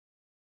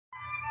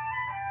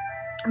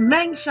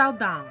Meng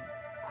Xiaodong,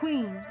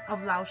 Queen of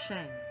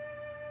Laosheng.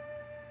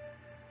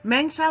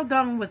 Meng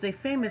Xiaodong was a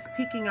famous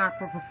Peking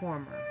opera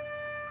performer.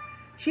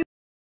 She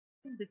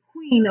was the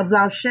Queen of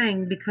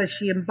Laosheng because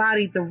she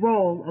embodied the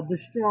role of the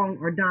strong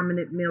or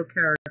dominant male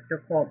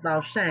character called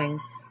Laosheng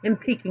in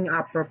Peking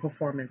opera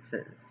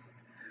performances.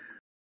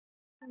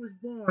 She was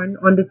born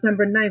on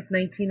December 9,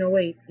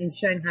 1908 in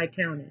Shanghai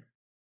County,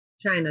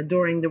 China,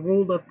 during the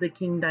rule of the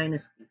Qing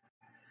dynasty.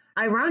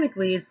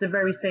 Ironically, it's the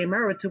very same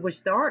era to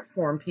which the art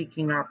form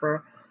Peking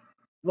opera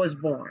was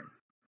born.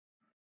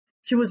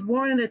 She was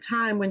born at a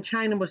time when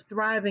China was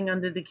thriving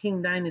under the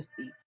Qing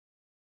dynasty.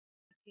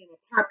 It became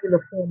a popular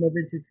form of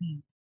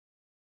entertainment.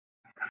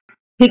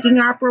 Peking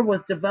opera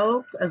was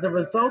developed as a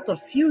result of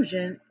the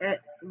fusion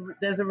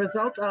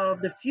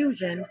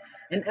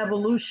and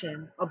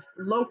evolution of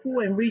local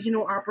and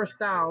regional opera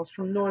styles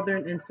from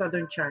northern and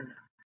southern China.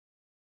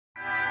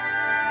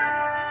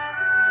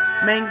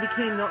 Meng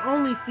became the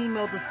only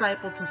female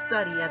disciple to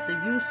study at the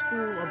Yu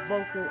School of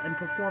Vocal and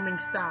Performing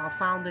Style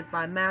founded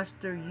by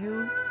Master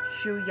Yu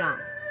Shuyang.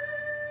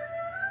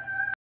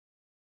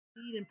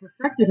 She and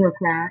perfected her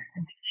craft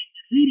and became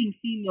the leading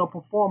female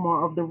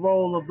performer of the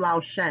role of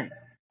Lao Sheng.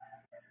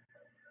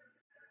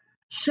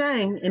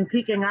 Sheng in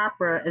Peking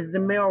opera is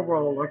the male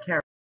role or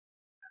character.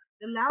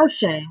 The Lao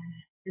Sheng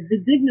is the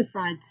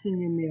dignified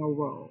senior male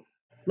role.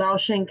 Lao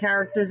Sheng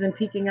characters in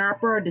Peking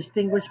opera are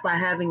distinguished by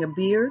having a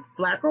beard,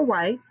 black or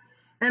white,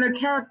 and are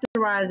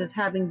characterized as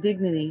having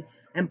dignity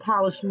and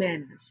polished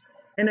manners,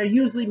 and are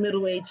usually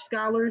middle-aged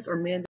scholars or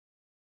men.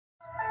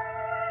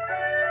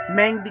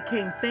 Meng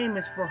became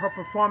famous for her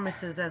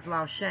performances as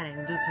Lao Sheng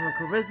due to her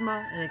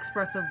charisma and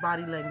expressive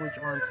body language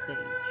on stage.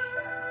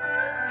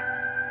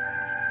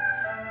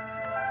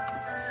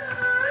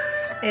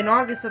 In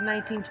August of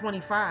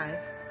 1925,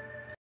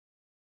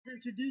 she was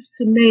introduced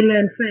to Mei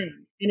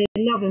Lanfang, and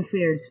a love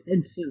affair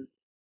ensued.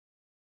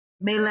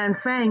 Mei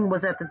Lanfang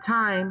was at the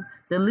time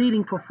the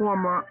leading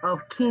performer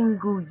of King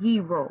Gu Yi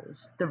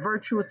roles, the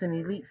virtuous and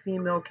elite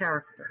female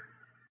character.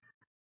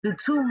 The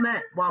two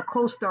met while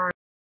co-starring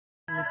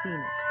in The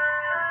Phoenix.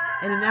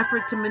 In an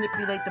effort to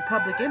manipulate the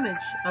public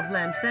image of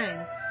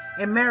Lanfang,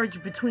 a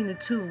marriage between the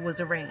two was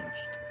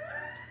arranged.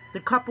 The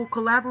couple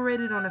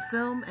collaborated on a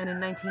film and in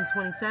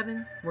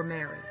 1927 were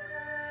married.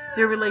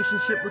 Their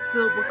relationship was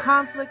filled with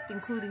conflict,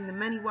 including the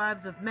many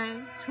wives of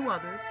Mei, two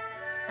others,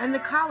 and the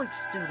college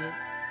student,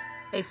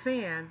 a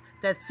fan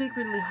that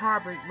secretly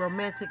harbored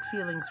romantic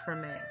feelings for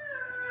Mei.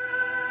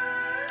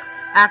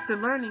 After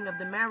learning of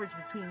the marriage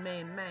between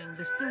Mei and Meng,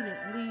 the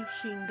student Li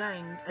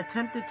Xingang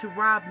attempted to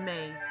rob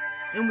Mei,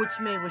 in which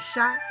Mei was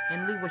shot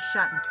and Li was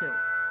shot and killed.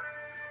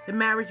 The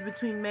marriage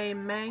between Mei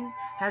and Meng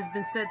has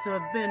been said to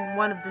have been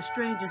one of the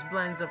strangest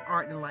blends of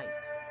art and life.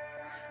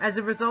 As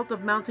a result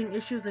of mounting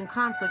issues and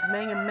conflict,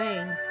 Meng and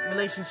Meng's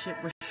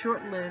relationship was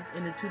short-lived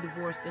and the two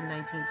divorced in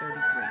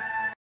 1933.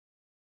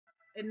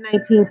 In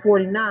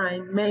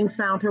 1949, Meng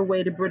found her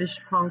way to British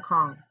Hong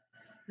Kong.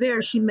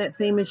 There she met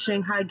famous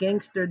Shanghai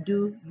gangster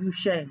Du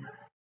Yusheng,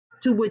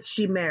 to which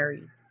she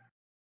married.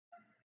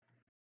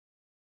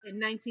 In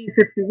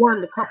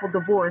 1951, the couple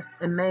divorced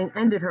and Meng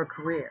ended her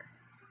career.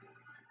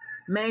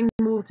 Meng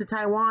moved to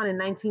Taiwan in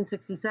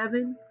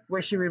 1967,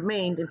 where she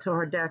remained until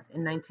her death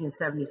in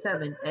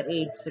 1977 at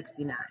age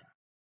 69.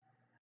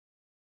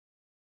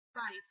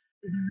 Life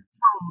is in a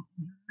tone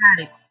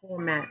dramatic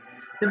format,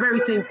 the very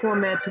same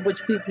format to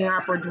which Peking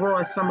opera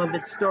draws some of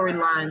its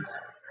storylines.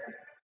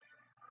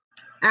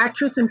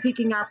 Actress and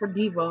Peking opera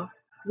diva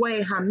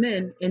Wei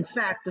Hamin, in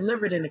fact,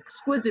 delivered an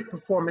exquisite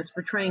performance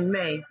portraying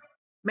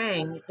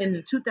Meng in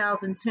the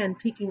 2010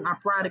 Peking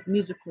operatic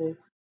musical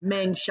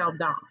Meng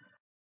Xiaodong.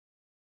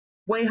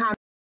 Wei Hamin is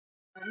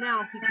a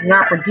renowned Peking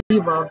opera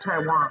diva of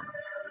Taiwan.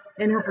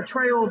 In her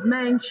portrayal of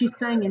Meng, she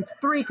sang in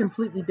three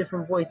completely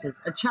different voices,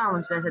 a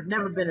challenge that had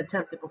never been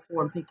attempted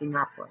before in Peking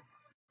opera.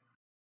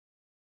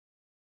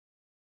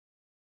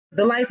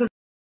 The life of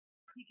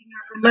Peking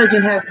opera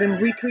legend has been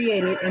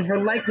recreated and her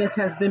likeness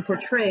has been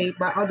portrayed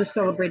by other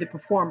celebrated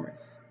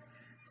performers.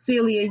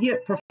 Celia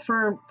Yip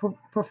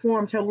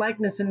performed her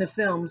likeness in the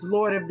films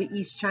Lord of the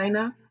East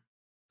China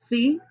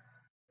Sea,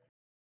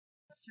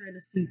 China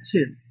Sea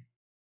 2.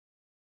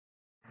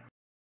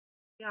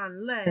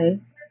 Yan Lei,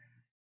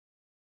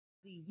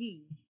 Zi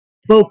Yi,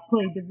 both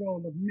played the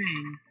role of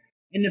Meng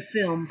in the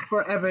film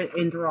Forever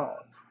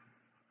Enthralled.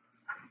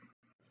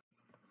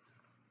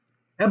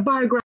 A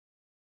biography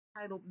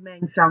titled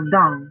Meng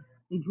Xiaodong,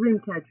 A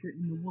Dreamcatcher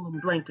in the Woolen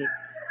Blanket,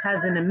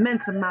 has an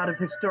immense amount of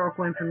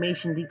historical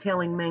information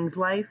detailing Meng's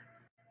life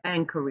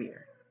and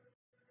career.